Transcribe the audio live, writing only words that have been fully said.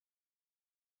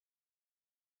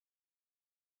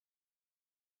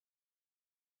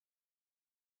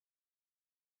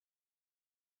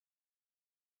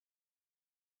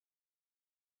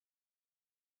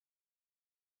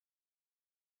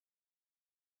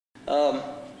Tonight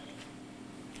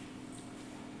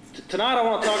I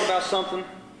want to talk about something.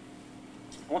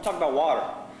 I want to talk about water.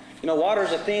 You know, water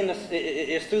is a theme that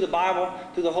is through the Bible,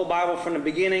 through the whole Bible from the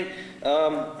beginning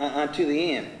unto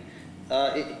the end.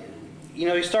 You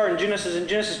know, you start in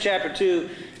Genesis chapter 2,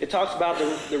 it talks about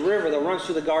the river that runs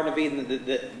through the Garden of Eden,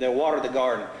 the water of the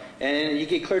garden. And you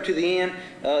get clear to the end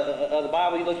of the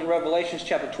Bible, you look in Revelation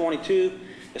chapter 22,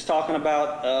 it's talking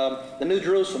about the New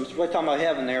Jerusalem. It's really talking about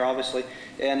heaven there, obviously.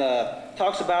 And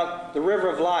talks about the river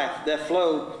of life that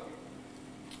flowed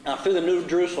through the New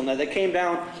Jerusalem, that came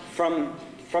down from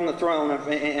the throne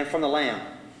and from the Lamb.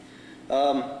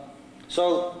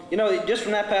 So, you know, just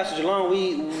from that passage alone,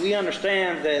 we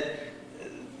understand that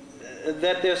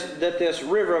this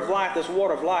river of life, this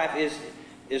water of life,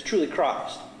 is truly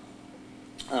Christ.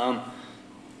 God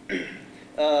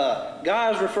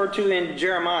is referred to in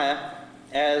Jeremiah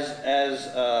as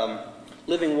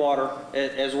living water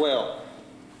as well.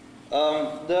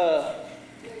 The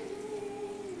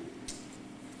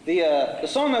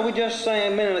song that we just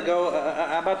sang a minute ago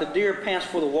about the deer pants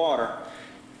for the water,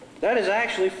 that is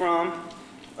actually from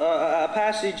a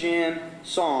passage in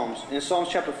Psalms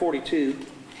chapter 42.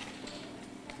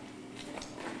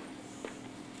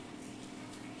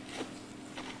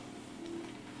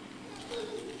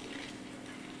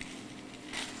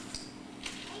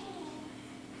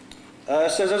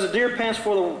 It says, "As a deer pants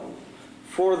for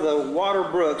the water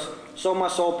brooks, so my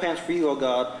soul pants for you, O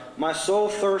God. My soul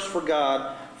thirsts for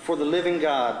God, for the living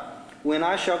God, when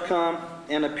I shall come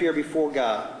and appear before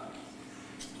God."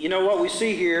 You know, what we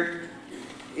see here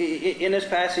in this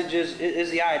passage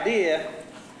is the idea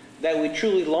that we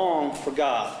truly long for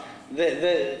God.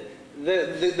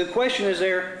 The question is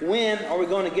there, when are we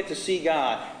going to get to see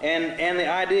God? And the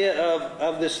idea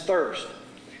of this thirst.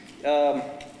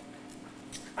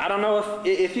 I don't know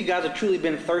if you guys have truly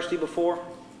been thirsty before.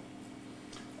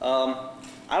 I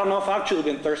don't know if I've truly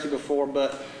been thirsty before,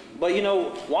 but you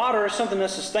know, water is something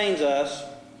that sustains us,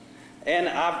 and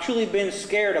I've truly been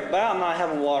scared about not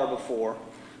having water before.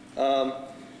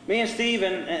 Me and Steve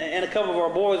and a couple of our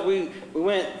boys, we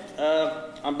went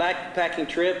on a backpacking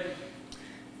trip,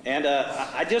 and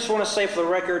I just want to say for the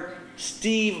record,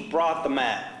 Steve brought the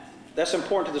map. That's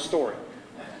important to the story.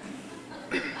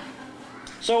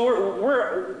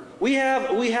 So we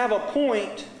have a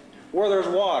point where there's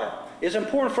water. It's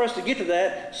important for us to get to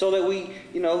that so that we,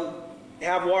 you know,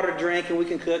 have water to drink and we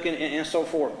can cook and so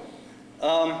forth.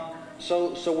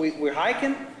 So we're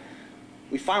hiking.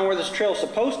 We find where this trail is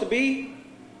supposed to be.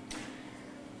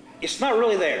 It's not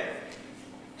really there.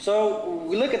 So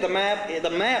we look at the map. The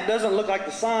map doesn't look like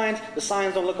the signs. The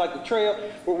signs don't look like the trail.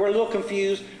 We're a little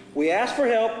confused. We asked for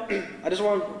help.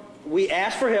 We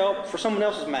asked for help for someone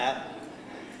else's map.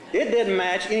 It didn't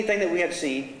match anything that we had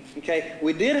seen. Okay,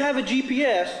 we did have a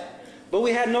GPS, but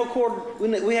we had no cord.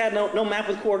 We had no map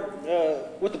with cord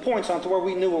with the points on to where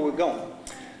we knew where we were going.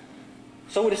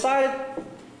 So we decided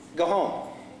go home.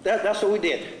 That's what we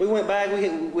did. We went back.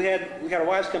 We had our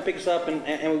wives come pick us up,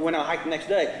 and we went out hiking the next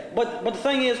day. But the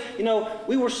thing is, you know,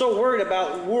 we were so worried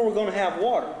about where we're going to have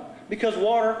water, because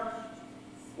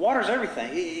water's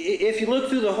everything. If you look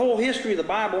through the whole history of the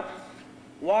Bible,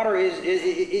 water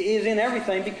is in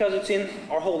everything because it's in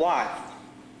our whole life.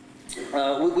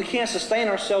 We can't sustain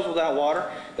ourselves without water.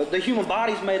 The human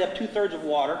body is made up 2/3 of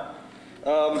water.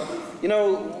 You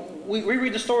know, we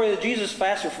read the story that Jesus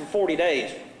fasted for 40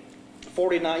 days.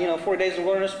 40 days in the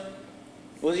wilderness.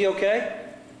 Was he okay?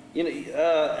 You know,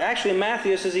 actually in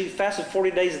Matthew it says he fasted 40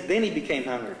 days, then he became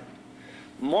hungry.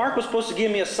 Mark was supposed to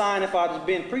give me a sign if I was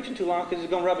been preaching too long, because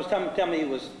he's going to rub his tongue and tell me he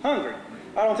was hungry.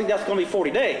 I don't think that's going to be 40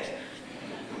 days.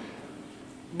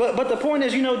 But the point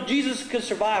is, you know, Jesus could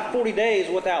survive 40 days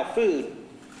without food.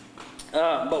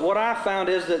 But what I found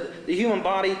is that the human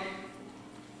body,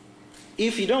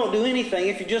 if you don't do anything,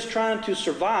 if you're just trying to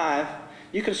survive,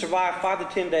 you can survive 5 to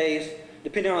 10 days,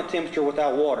 depending on the temperature,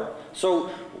 without water. So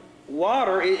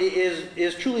water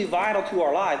is truly vital to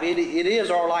our life. It is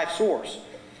our life source.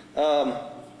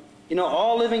 You know,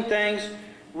 all living things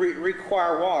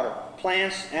require water.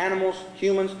 Plants, animals,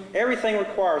 humans, everything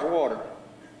requires water.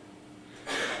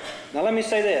 Now let me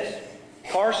say this,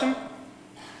 Carson,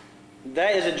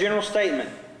 that is a general statement,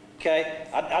 okay?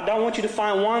 I don't want you to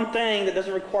find one thing that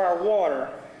doesn't require water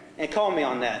and call me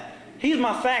on that. He's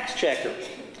my facts checker.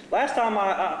 Last time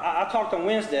I talked on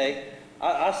Wednesday,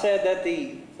 I said that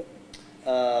the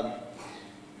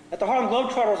Harlem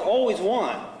Globetrotters always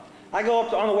won. I go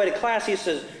up on the way to class, he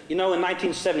says, you know, in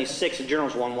 1976 the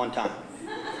Generals won one time.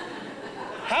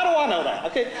 How do I know that?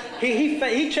 Okay,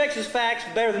 he checks his facts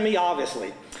better than me,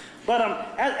 obviously. But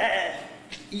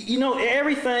You know,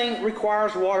 everything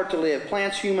requires water to live.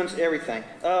 Plants, humans, everything.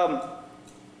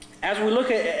 As we look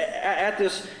at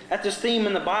this theme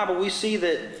in the Bible, we see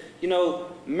that, you know,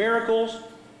 miracles,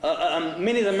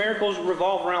 many of the miracles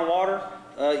revolve around water.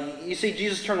 You see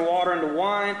Jesus turn water into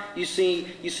wine. You see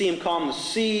him calm the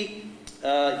sea.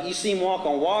 You see him walk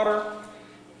on water.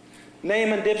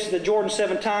 Naaman dips in the Jordan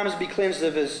 7 times to be cleansed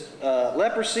of his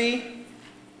leprosy.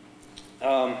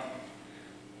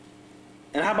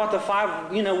 And how about the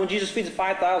 5, you know, when Jesus feeds the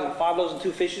 5,000, 5 loaves and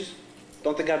 2 fishes?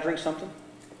 Don't they got to drink something?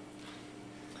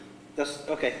 That's,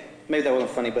 okay, maybe that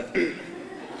wasn't funny, but...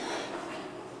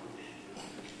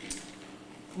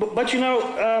 but you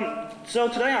know, so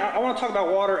today I want to talk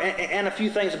about water and a few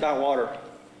things about water.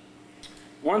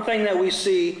 One thing that we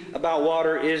see about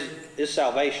water is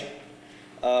salvation.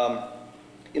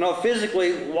 You know,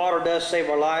 physically, water does save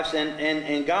our lives,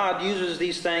 and God uses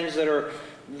these things that are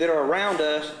around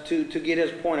us to get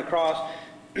His point across.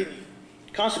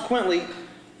 Consequently,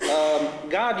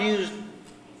 God used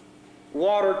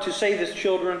water to save His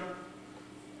children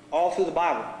all through the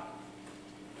Bible.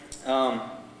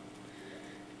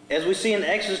 As we see in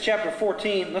Exodus chapter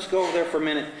 14, let's go over there for a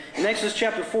minute. In Exodus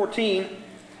chapter 14,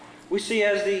 we see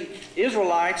as the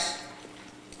Israelites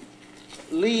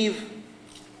leave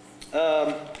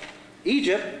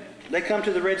Egypt, they come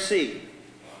to the Red Sea.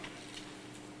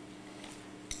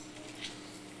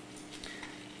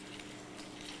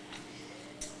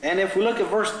 And if we look at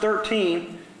verse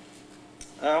 13,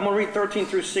 I'm going to read 13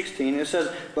 through 16. It says,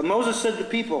 "But Moses said to the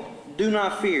people, 'Do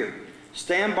not fear.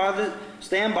 Stand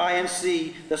by and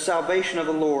see the salvation of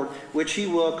the Lord, which He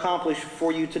will accomplish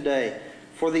for you today.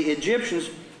 For the Egyptians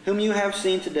whom you have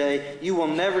seen today, you will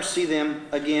never see them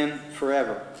again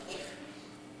forever.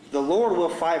 The Lord will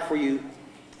fight for you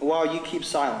while you keep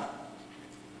silent.'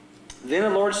 Then the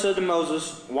Lord said to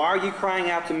Moses, 'Why are you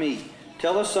crying out to me?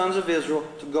 Tell the sons of Israel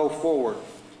to go forward.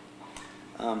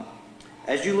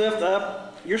 As you lift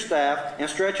up your staff and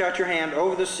stretch out your hand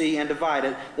over the sea and divide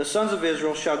it, the sons of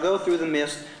Israel shall go through the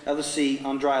midst of the sea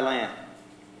on dry land.'"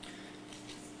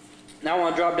 Now I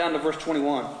want to drop down to verse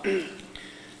 21.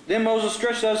 "Then Moses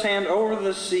stretched out his hand over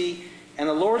the sea, and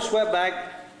the Lord swept back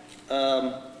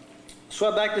the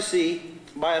sea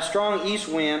by a strong east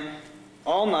wind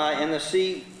all night, and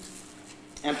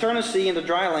turned the sea into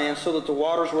dry land, so that the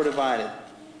waters were divided."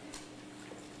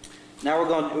 Now we're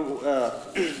going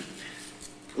to,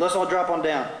 let's all drop on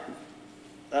down.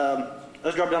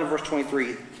 Let's drop down to verse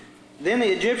 23. "Then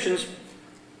the Egyptians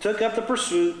took up the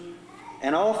pursuit,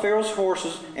 and all Pharaoh's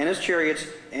horses and his chariots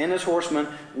and his horsemen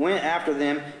went after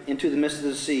them into the midst of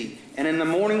the sea. And in the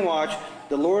morning watch,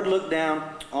 the Lord looked down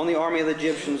on the army of the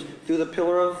Egyptians through the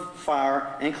pillar of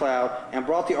fire and cloud, and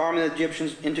brought the army of the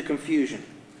Egyptians into confusion.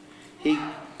 He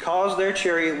caused their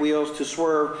chariot wheels to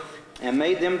swerve and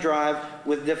made them drive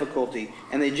with difficulty.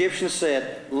 And the Egyptians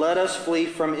said, 'Let us flee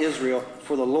from Israel,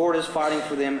 for the Lord is fighting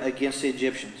for them against the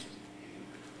Egyptians.'"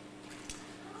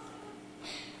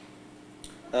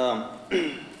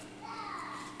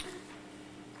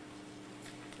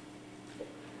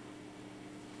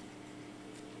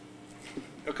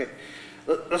 Okay,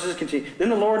 let's just continue. "Then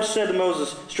the Lord said to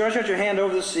Moses, 'Stretch out your hand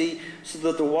over the sea, so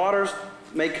that the waters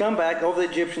may come back over the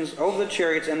Egyptians, over the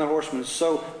chariots and the horsemen.'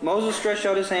 So Moses stretched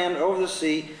out his hand over the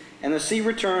sea, and the sea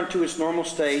returned to its normal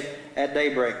state at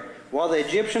daybreak, while the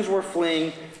Egyptians were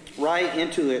fleeing right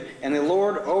into it. And the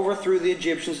Lord overthrew the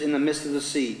Egyptians in the midst of the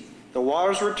sea. The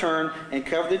waters returned and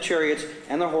covered the chariots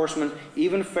and the horsemen.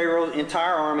 Even Pharaoh's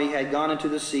entire army had gone into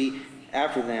the sea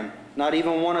after them. Not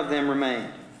even one of them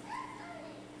remained.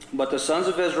 But the sons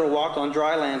of Israel walked on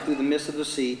dry land through the midst of the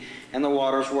sea, and the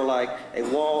waters were like a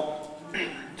wall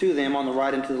to them on the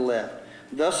right and to the left.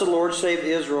 Thus the Lord saved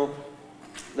Israel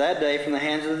that day from the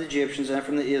hands of the Egyptians and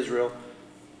from the Israel.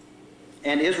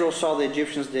 And Israel saw the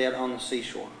Egyptians dead on the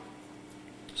seashore."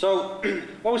 So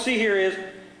what we see here is,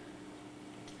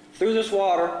 through this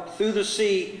water, through the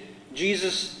sea,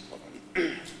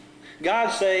 God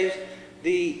saves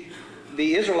the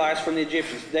Israelites from the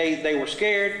Egyptians. They were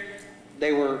scared.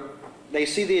 They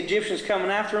see the Egyptians coming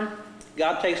after them.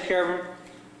 God takes care of them.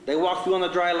 They walk through on the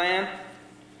dry land,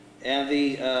 and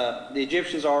the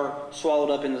Egyptians are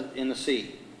swallowed up in the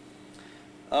sea.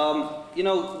 You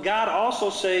know, God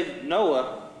also saved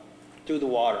Noah through the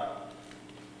water.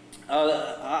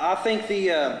 I think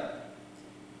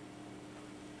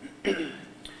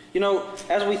you know,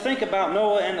 as we think about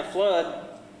Noah and the flood,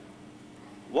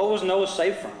 what was Noah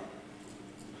saved from?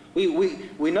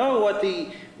 We know what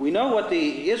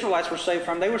the Israelites were saved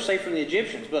from. They were saved from the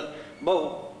Egyptians, but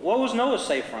what was Noah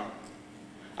saved from?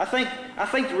 I think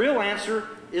the real answer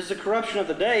is the corruption of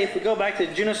the day. If we go back to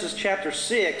Genesis chapter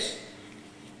 6,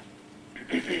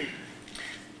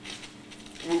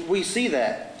 we see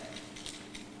that.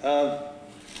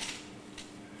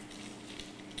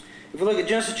 If we look at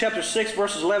Genesis chapter 6,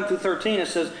 verses 11 through 13, it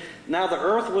says, "Now the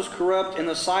earth was corrupt in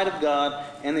the sight of God,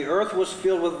 and the earth was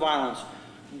filled with violence.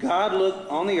 God looked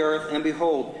on the earth, and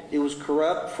behold, it was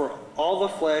corrupt, for all the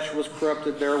flesh was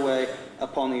corrupted thereway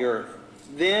upon the earth.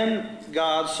 Then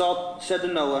God said to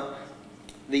Noah,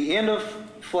 The end of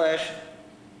flesh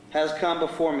has come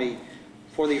before me,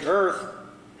 for the earth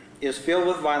is filled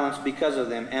with violence because of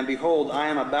them, and behold, I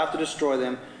am about to destroy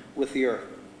them with the earth."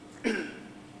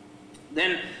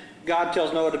 Then God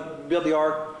tells Noah to build the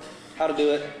ark, how to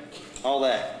do it, all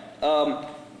that.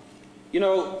 You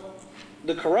know,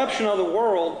 the corruption of the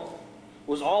world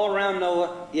was all around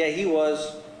Noah, yet he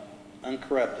was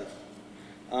uncorrupted.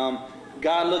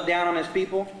 God looked down on his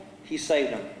people, he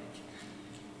saved them.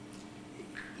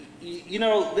 You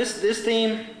know, this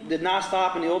theme did not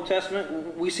stop in the Old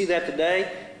Testament. We see that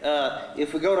today.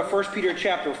 If we go to 1 Peter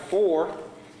chapter 4,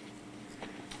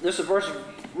 this is a verse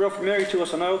real familiar to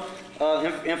us, I know.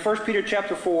 In 1 Peter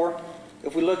chapter 4,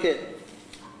 if we look at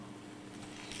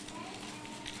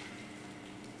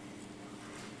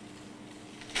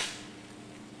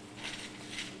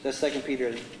that's 2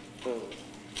 Peter. Oh.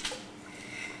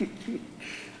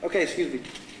 Okay, excuse me.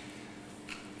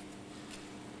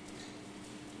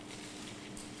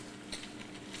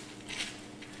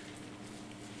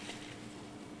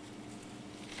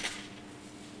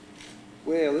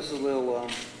 Well, this is a little...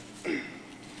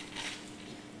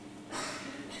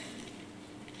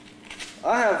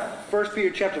 I have 1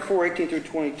 Peter chapter 4, 18 through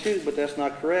 22, but that's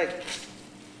not correct.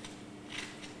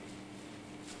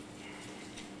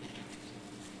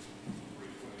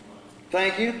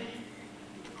 Thank you.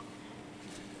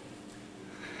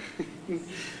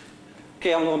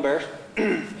 Okay, I'm a little embarrassed.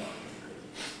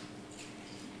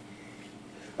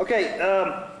 Okay,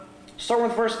 start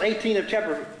with verse 18 of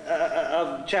chapter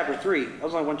 3. I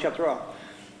was only one chapter off.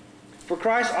 "For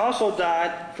Christ also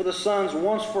died for the sons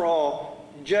once for all,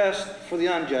 just for the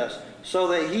unjust, so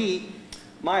that he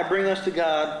might bring us to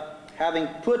God, having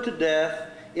put to death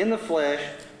in the flesh,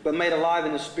 but made alive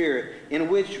in the spirit, in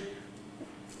which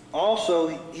also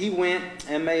he went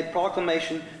and made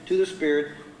proclamation to the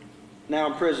spirit now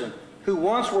in prison, who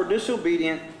once were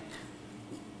disobedient,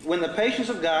 when the patience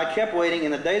of God kept waiting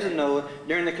in the days of Noah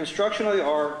during the construction of the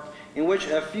ark, in which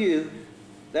a few,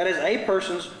 that is 8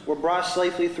 persons, were brought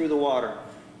safely through the water.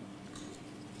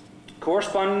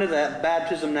 Corresponding to that,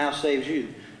 baptism now saves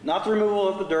you, not the removal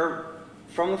of the dirt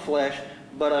from the flesh,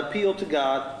 but appeal to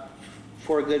God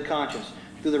for a good conscience,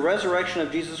 through the resurrection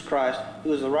of Jesus Christ,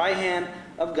 who is the right hand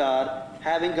of God,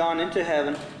 having gone into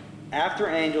heaven after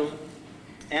angels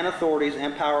and authorities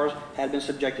and powers had been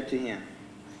subjected to him."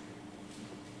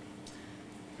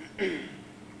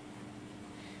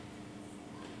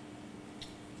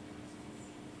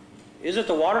 Is it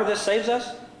the water that saves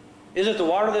us? Is it the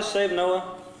water that saved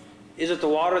Noah? Is it the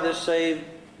water that saved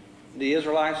the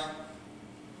Israelites?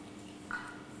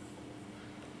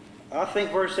 I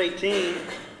think verse 18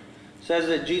 says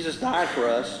that Jesus died for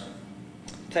us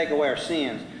to take away our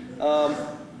sins.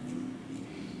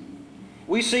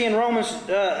 We see in Romans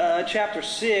chapter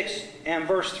 6 and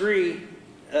verse 3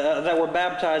 that we're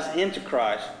baptized into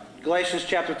Christ. Galatians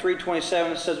chapter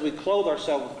 3:27 says we clothe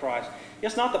ourselves with Christ.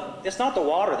 It's not the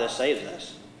water that saves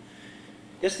us.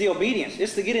 It's the obedience.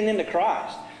 It's the getting into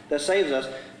Christ that saves us.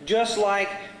 Just like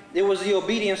it was the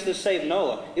obedience that saved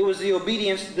Noah. It was the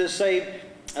obedience that saved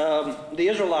the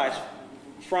Israelites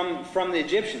from the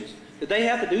Egyptians. Did they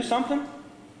have to do something?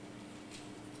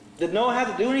 Did Noah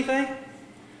have to do anything?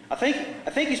 I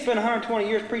think he spent 120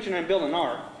 years preaching and building an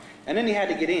ark, and then he had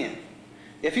to get in.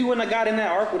 If he wouldn't have got in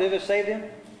that ark, would it have saved him?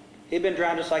 He'd been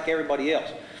drowned just like everybody else.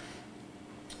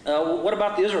 What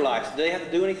about the Israelites? Did they have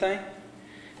to do anything?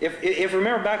 If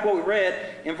remember back what we read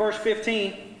in verse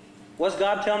 15, what's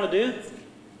God telling them to do?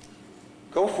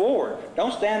 Go forward.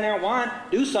 Don't stand there and whine.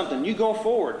 Do something. You go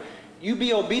forward. You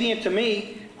be obedient to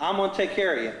me, I'm going to take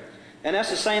care of you. And that's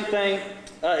the same thing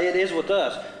it is with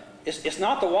us. It's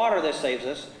not the water that saves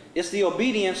us. It's the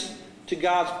obedience to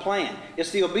God's plan.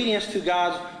 It's the obedience to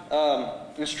God's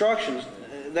instructions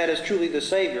that is truly the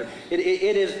Savior. It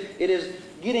is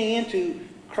getting into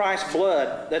Christ's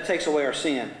blood that takes away our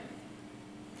sin.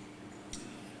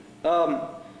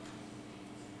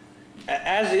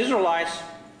 As the Israelites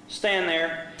stand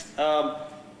there,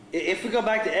 if we go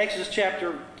back to Exodus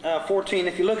chapter 14,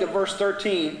 if you look at verse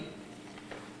 13,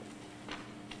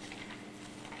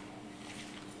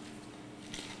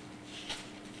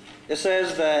 it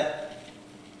says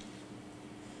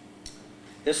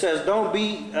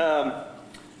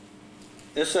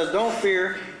don't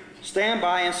fear, Stand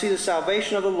by and see the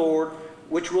salvation of the Lord,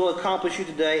 which will accomplish you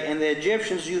today. And the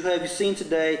Egyptians you have seen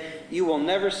today, you will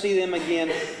never see them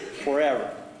again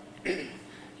forever.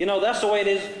 You know, that's the way it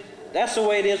is. That's the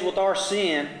way it is with our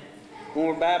sin when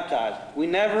we're baptized. We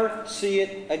never see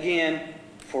it again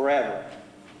forever.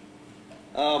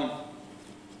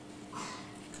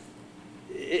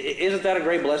 Isn't that a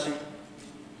great blessing?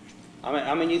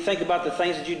 I mean, you think about the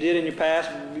things that you did in your past,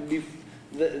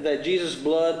 that Jesus'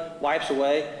 blood wipes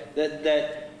away,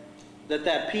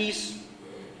 that peace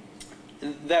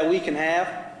that we can have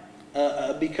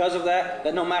because of that,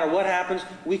 that no matter what happens,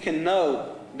 we can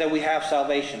know that we have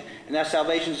salvation. And that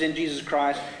salvation is in Jesus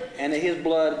Christ, and that His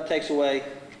blood takes away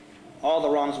all the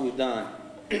wrongs we've done.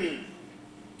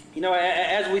 You know,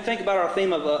 as we think about our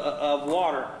theme of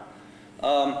water,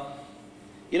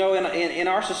 you know, in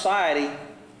our society,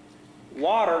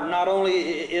 water not only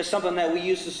is something that we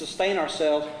use to sustain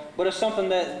ourselves, but it's something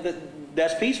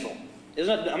that's peaceful,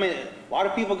 isn't it? I mean, why do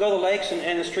people go to the lakes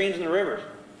and the streams and the rivers?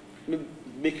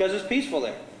 Because it's peaceful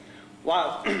there.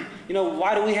 Why, you know,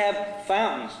 why do we have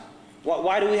fountains?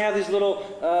 Why do we have these little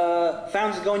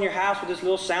fountains that go in your house with this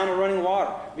little sound of running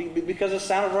water? Because the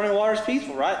sound of running water is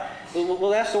peaceful, right? Well,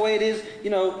 that's the way it is, you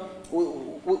know,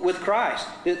 with Christ.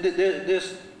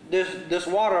 This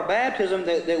water of baptism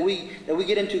that we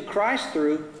get into Christ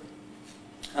through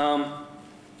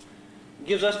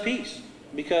gives us peace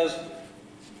because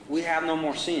we have no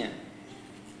more sin.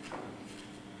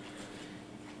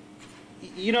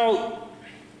 You know,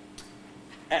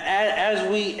 as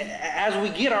we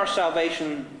get our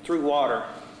salvation through water,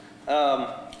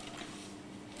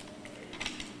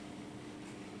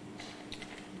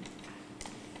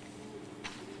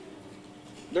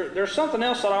 there's something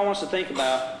else that I want us to think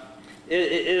about.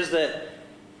 Is that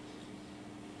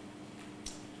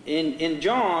in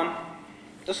John,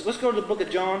 let's go to the book of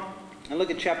John and look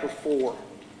at chapter 4.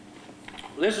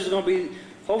 This is going to be,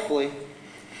 hopefully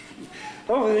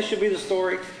this should be the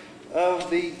story of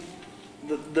the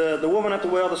woman at the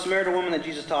well, the Samaritan woman that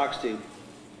Jesus talks to.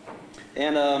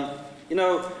 And, you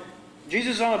know,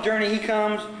 Jesus is on a journey. He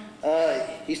comes,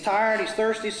 he's tired, he's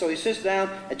thirsty, so he sits down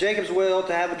at Jacob's well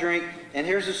to have a drink. And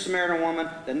here's this Samaritan woman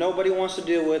that nobody wants to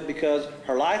deal with because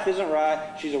her life isn't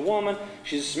right. She's a woman.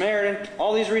 She's a Samaritan.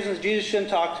 All these reasons Jesus shouldn't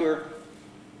talk to her.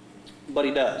 But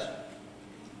He does.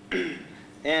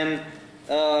 And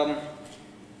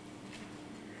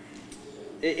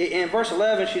in verse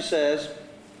 11 she says,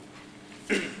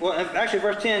 well, actually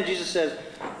verse 10, Jesus says,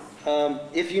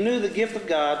 if you knew the gift of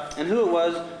God and who it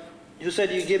was who said,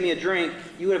 you give me a drink,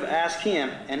 you would have asked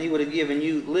Him and He would have given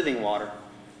you living water.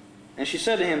 And she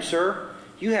said to him, Sir,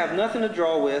 you have nothing to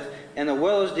draw with, and the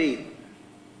well is deep.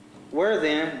 Where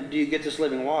then do you get this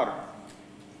living water?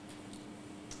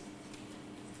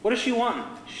 What is she wanting?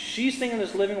 She's thinking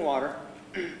this living water.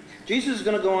 Jesus is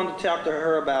going to go on to talk to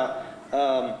her about,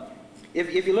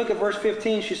 if you look at verse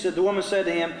 15, she said, the woman said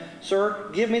to him, Sir,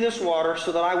 give me this water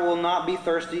so that I will not be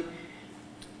thirsty,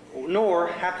 nor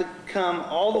have to come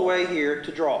all the way here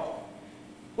to draw.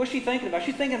 What's she thinking about?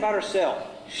 She's thinking about herself.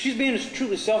 She's being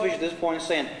truly selfish at this point and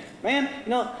saying, man, you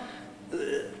know,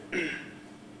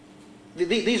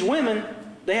 these women,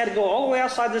 they had to go all the way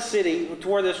outside the city to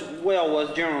where this well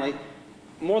was generally.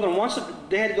 More than once,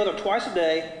 they had to go there twice a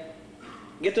day,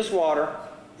 get this water.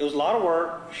 It was a lot of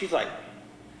work. She's like,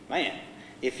 man,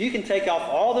 if you can take off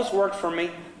all this work from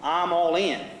me, I'm all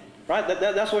in. Right?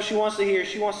 That's what she wants to hear.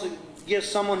 She wants to get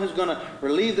someone who's going to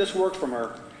relieve this work from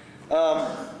her.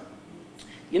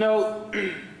 You know,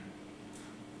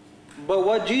 but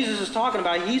what Jesus is talking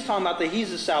about, He's talking about that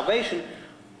He's the salvation.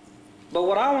 But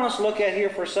what I want us to look at here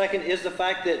for a second is the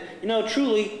fact that, you know,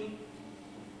 truly,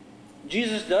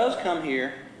 Jesus does come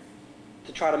here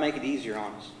to try to make it easier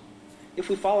on us. If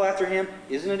we follow after Him,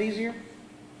 isn't it easier?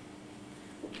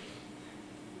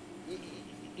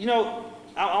 You know,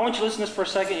 I want you to listen to this for a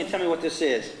second and tell me what this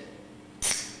is.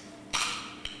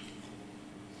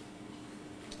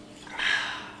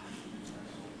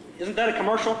 Isn't that a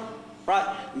commercial?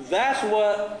 Right? That's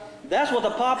what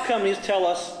the pop companies tell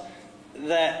us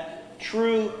that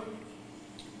true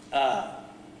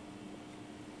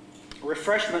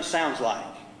refreshment sounds like.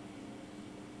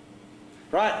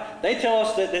 Right? They tell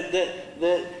us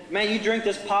that man, you drink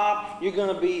this pop, you're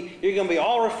gonna be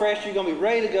all refreshed, you're gonna be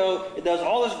ready to go. It does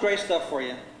all this great stuff for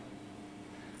you.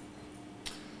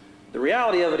 The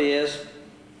reality of it is,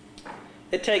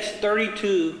 it takes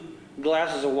 32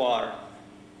 glasses of water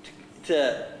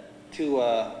to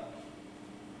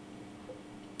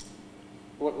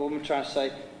what am I trying to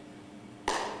say?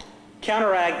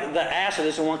 Counteract the acid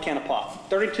that's in one can of pop.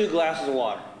 32 glasses of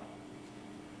water.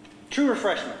 True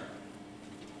refreshment.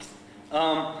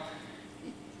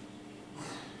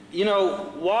 You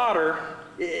know, water,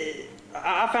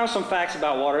 I found some facts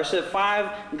about water. It said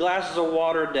 5 glasses of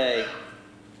water a day.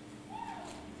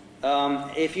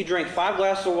 If you drink 5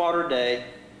 glasses of water a day,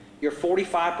 you're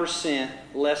 45%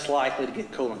 less likely to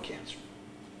get colon cancer.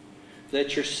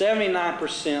 That you're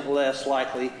 79% less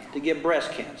likely to get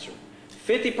breast cancer.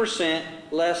 50%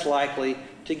 less likely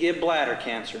to get bladder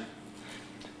cancer.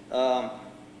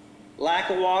 Lack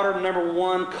of water,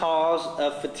 #1 cause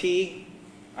of fatigue.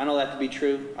 I know that to be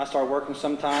true. I start working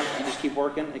sometimes. I just keep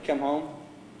working and come home.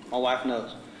 My wife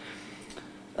knows.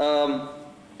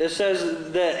 It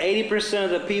says that 80%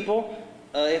 of the people,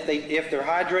 if they're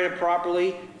hydrated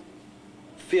properly,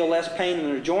 feel less pain in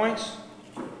their joints.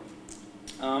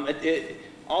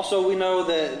 Also, we know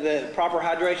that proper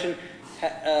hydration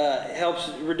helps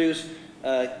reduce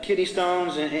kidney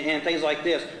stones and things like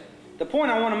this. The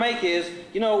point I want to make is,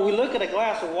 you know, we look at a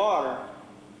glass of water,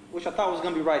 which I thought was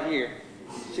going to be right here.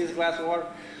 See this glass of water?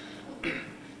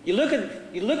 You look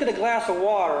at a glass of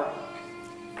water,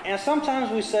 and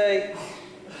sometimes we say,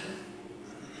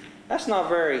 that's not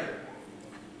very,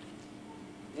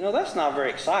 you know, that's not very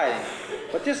exciting.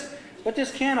 But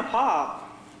this can of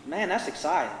pop, man, that's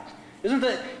exciting. Isn't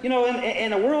that, you know,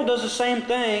 and the world does the same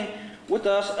thing with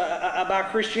us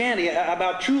about Christianity,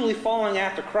 about truly following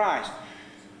after Christ.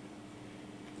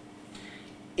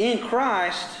 In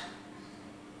Christ,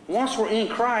 once we're in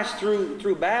Christ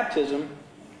through baptism,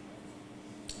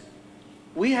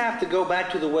 we have to go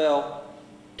back to the well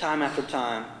time after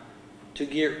time to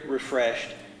get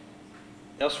refreshed.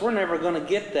 Else we're never going to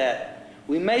get that.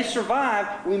 We may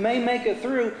survive, we may make it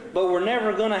through, but we're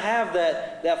never going to have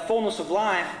that fullness of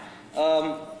life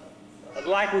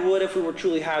like we would if we were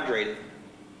truly hydrated.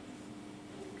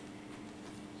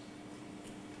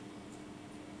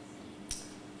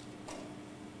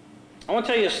 I want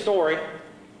to tell you a story.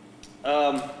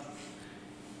 A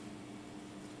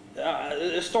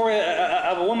story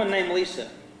of a woman named Lisa.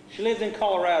 She lived in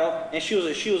Colorado, and she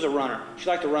was a runner. She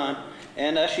liked to run,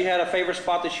 and she had a favorite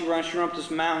spot that she ran. She ran up this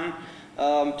mountain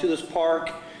to this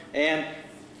park, and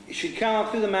she'd come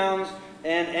up through the mountains,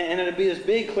 and it'd be this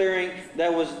big clearing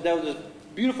that was this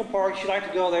beautiful park. She liked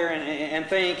to go there and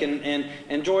think and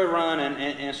enjoy a run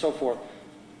and so forth.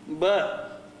 But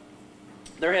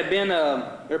there had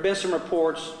been some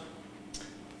reports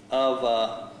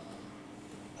of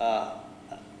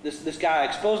this guy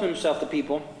exposing himself to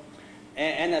people,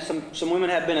 and that some women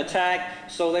had been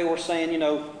attacked. So they were saying, you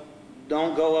know,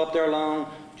 don't go up there alone.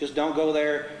 Just don't go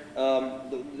there.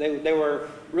 They were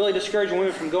really discouraging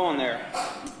women from going there.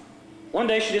 One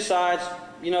day she decides,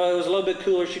 you know, it was a little bit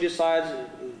cooler. She decides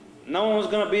no one was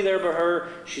going to be there but her.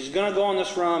 She's going to go on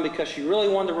this run because she really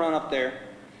wanted to run up there.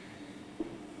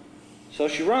 So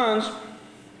she runs.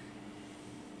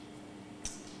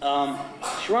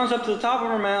 She runs up to the top of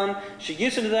her mountain. She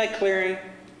gets into that clearing,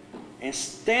 and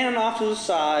standing off to the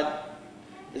side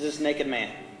is this naked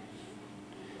man.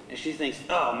 And she thinks,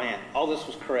 oh man, all this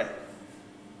was correct.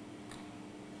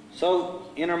 So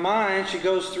in her mind, she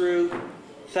goes through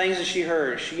things that she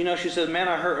heard. She says, man,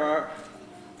 I've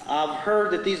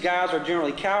heard that these guys are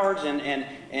generally cowards, and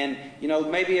you know,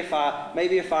 maybe if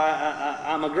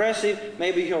I'm aggressive,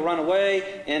 maybe he'll run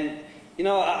away. And you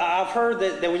know, I've heard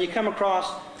that when you come across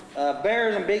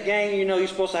bears and big game, you know, you're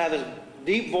supposed to have this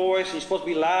deep voice, and you're supposed to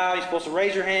be loud, you're supposed to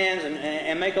raise your hands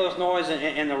and make all this noise,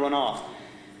 and they'll run off.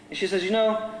 And she says, you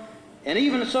know, and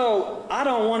even so, I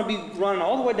don't want to be running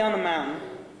all the way down the mountain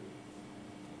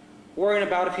worrying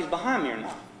about if he's behind me or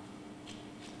not.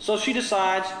 So she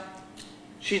decides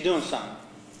she's doing something.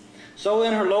 So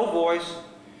in her low voice,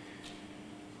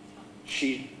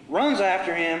 she runs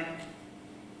after him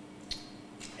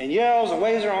and yells and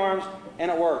waves her arms,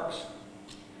 and it works.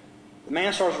 The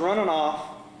man starts running off,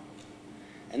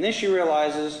 and then she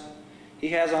realizes he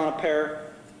has on a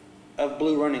pair of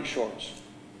blue running shorts.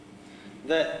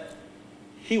 That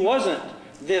he wasn't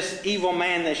this evil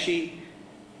man that she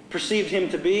perceived him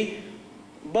to be,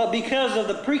 but because of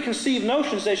the preconceived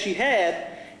notions that she had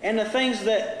and the things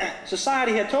that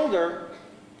society had told her,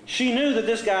 she knew that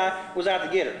this guy was out to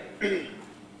get her.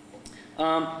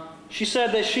 She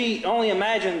said that she only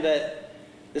imagined that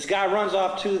this guy runs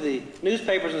off to the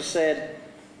newspapers and said,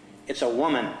 it's a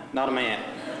woman, not a man.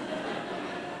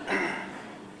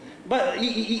 But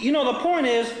you know, the point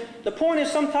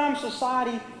is sometimes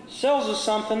society sells us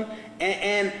something,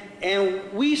 and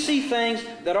we see things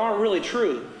that aren't really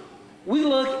true. We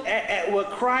look at what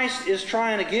Christ is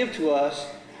trying to give to us,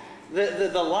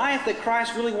 the life that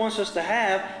Christ really wants us to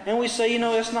have, and we say, you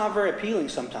know, it's not very appealing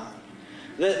sometimes.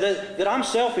 That I'm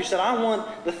selfish, that I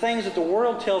want the things that the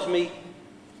world tells me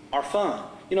are fun.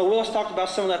 You know, Willis talked about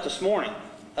some of that this morning.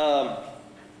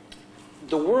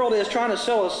 the world is trying to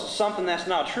sell us something that's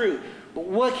not true. But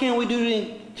what can we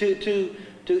do to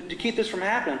keep this from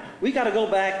happening? We got to go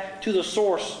back to the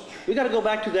source. We got to go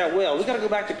back to that well. We got to go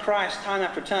back to Christ time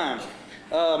after time.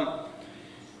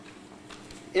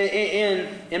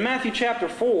 In Matthew chapter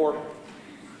 4,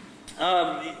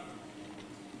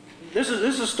 this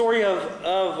is a story of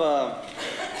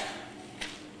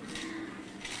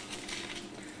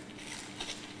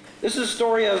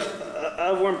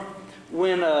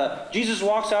when Jesus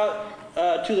walks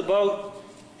out to the boat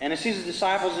and he sees his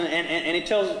disciples and he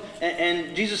tells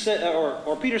and Jesus said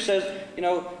or Peter says, you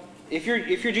know, if you're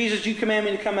Jesus, you command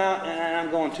me to come out, and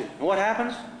I'm going to. And what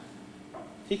happens?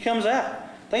 He comes out.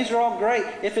 Things are all great.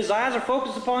 If his eyes are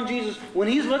focused upon Jesus, when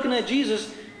he's looking at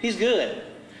Jesus, he's good.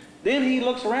 Then he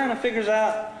looks around and figures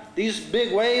out these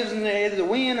big waves and the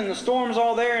wind and the storm's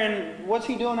all there, and what's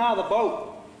he doing out of the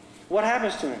boat? What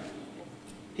happens to him?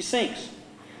 He sinks.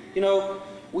 You know,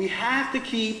 we have to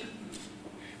keep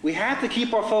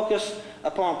our focus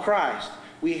upon Christ.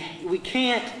 We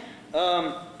can't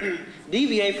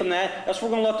deviate from that. That's we're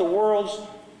going to let the world's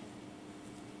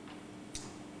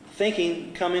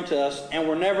thinking come into us, and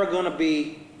we're never going to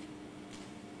be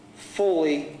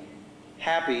fully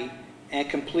happy and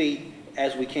complete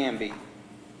as we can be.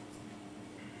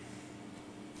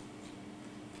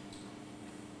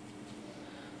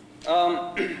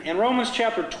 In Romans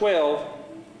chapter 12,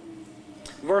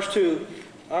 verse 2,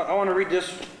 I want to read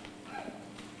this.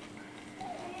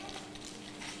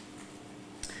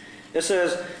 It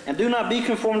says, "And do not be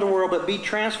conformed to the world, but be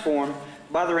transformed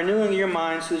by the renewing of your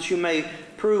mind, so that you may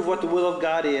prove what the will of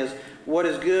God is, what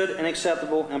is good and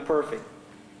acceptable and perfect."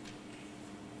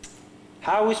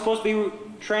 How are we supposed to be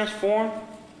transformed?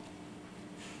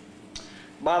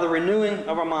 By the renewing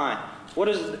of our mind.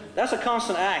 That's a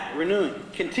constant act, renewing.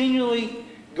 Continually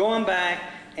going back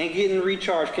and getting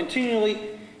recharged. Continually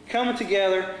coming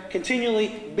together.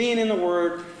 Continually being in the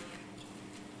Word.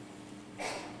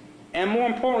 And more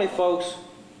importantly, folks,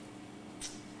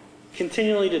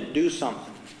 continually to do something.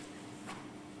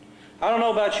 I don't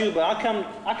know about you, but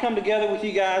I come together with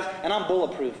you guys and I'm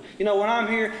bulletproof. You know, when I'm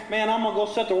here, man, I'm going to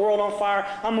go set the world on fire.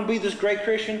 I'm going to be this great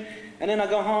Christian. And then I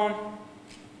go home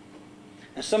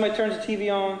and somebody turns the TV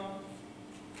on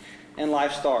and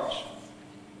life starts.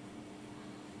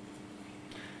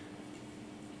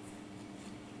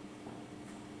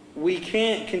 We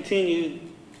can't continue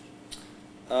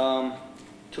to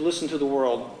listen to the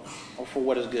world or for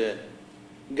what is good.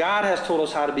 God has told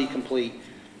us how to be complete.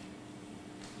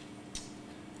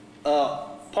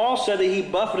 Paul said that he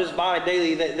buffeted his body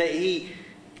daily, that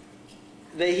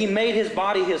he made his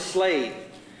body his slave.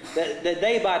 That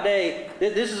day by day,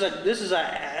 this is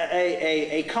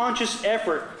a conscious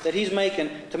effort that he's making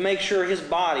to make sure his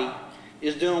body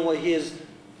is doing what his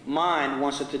mind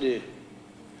wants it to do.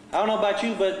 I don't know about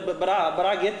you, but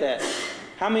I get that.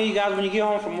 How many of you guys, when you get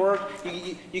home from work,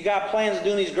 you got plans of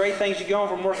doing these great things, you get home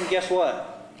from work and guess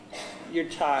what? You're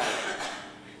tired.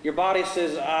 Your body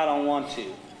says, I don't want to.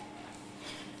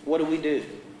 What do?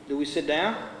 Do we sit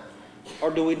down?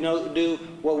 Or do we do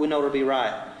what we know to be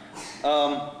right?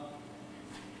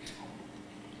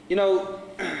 You know,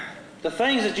 the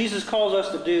things that Jesus calls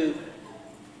us to do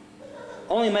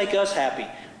only make us happy.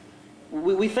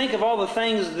 We think of all the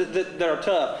things that are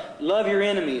tough. Love your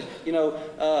enemies. You know,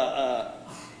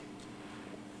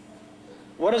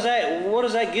 what does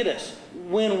that get us?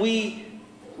 When we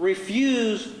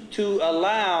refuse to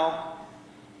allow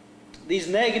these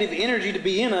negative energy to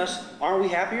be in us, aren't we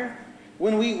happier?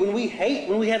 When we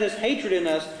have this hatred in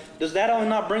us, does that only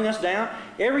not bring us down?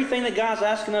 Everything that God's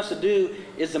asking us to do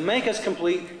is to make us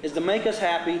complete, is to make us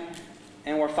happy,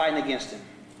 and we're fighting against Him.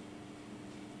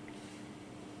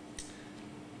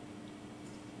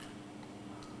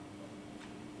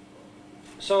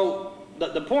 So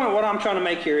the point of what I'm trying to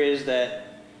make here is that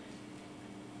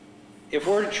if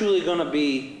we're truly going to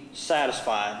be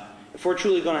satisfied, if we're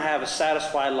truly going to have a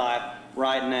satisfied life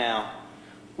right now,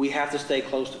 we have to stay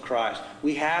close to Christ.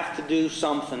 We have to do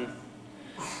something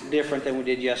different than we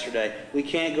did yesterday. We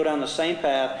can't go down the same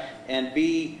path and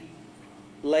be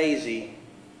lazy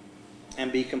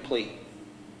and be complete.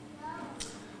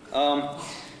 I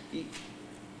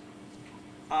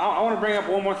want to bring up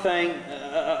one more thing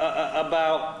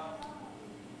about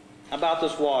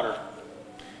this water.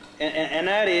 And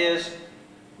that is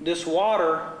this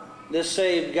water that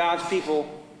saved God's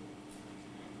people,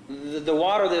 the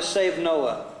water that saved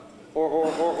Noah,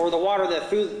 or the water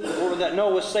that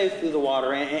Noah was saved through the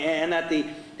water, and that the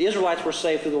Israelites were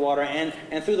saved through the water,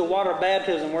 and through the water of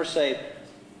baptism we're saved.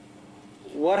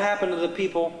 What happened to the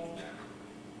people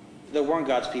that weren't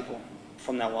God's people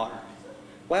from that water?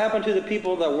 What happened to the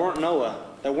people that weren't Noah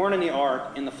that weren't in the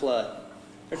ark in the flood.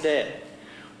 They're dead.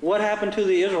 What happened to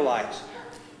the Israelites?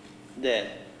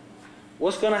 Dead.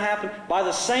 What's going to happen? By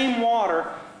the same water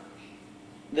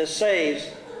that saves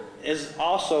is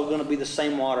also going to be the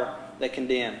same water that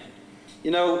condemns.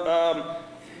 You know,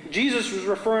 Jesus was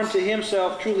referring to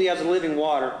himself truly as a living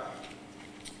water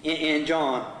in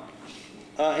John.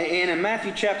 And in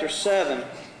Matthew chapter 7,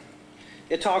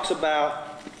 it talks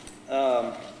about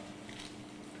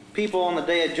people on the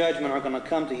day of judgment are going to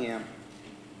come to him.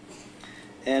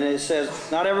 And it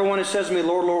says, "Not everyone who says to me,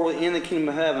 Lord, Lord, will enter the kingdom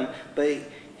of heaven, but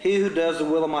he who does the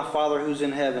will of my Father who's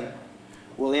in heaven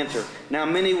will enter. Now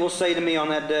many will say to me on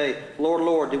that day, Lord,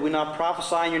 Lord, did we not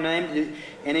prophesy in your name,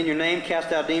 and in your name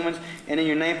cast out demons, and in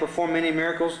your name perform many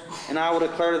miracles? And I will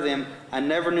declare to them, I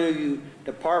never knew you.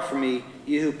 Depart from me,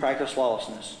 you who practice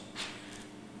lawlessness."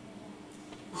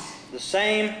 The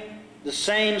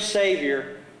same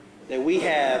Savior that we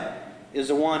have is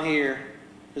the one here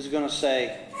who's going to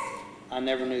say, I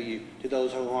never knew you, to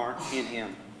those who aren't in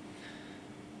him.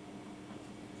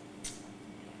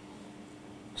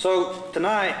 So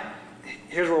tonight,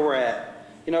 here's where we're at.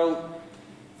 You know,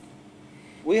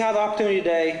 we have the opportunity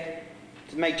today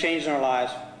to make changes in our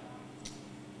lives.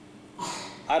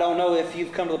 I don't know if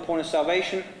you've come to the point of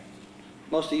salvation.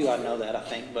 Most of you, I know that, I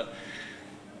think. But,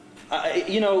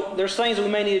 you know, there's things that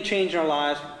we may need to change in our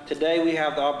lives. Today we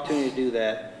have the opportunity to do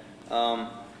that.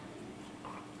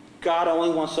 God only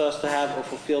wants us to have a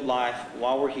fulfilled life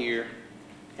while we're here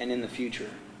and in the future.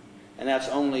 And that's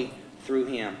only through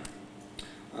him.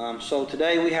 So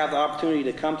today we have the opportunity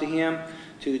to come to him,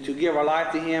 to give our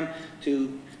life to him,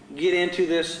 to get into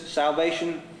this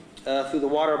salvation through the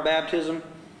water of baptism,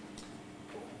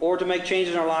 or to make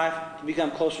changes in our life to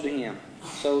become closer to him.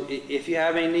 So if you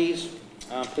have any needs,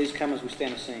 please come as we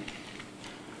stand and sing.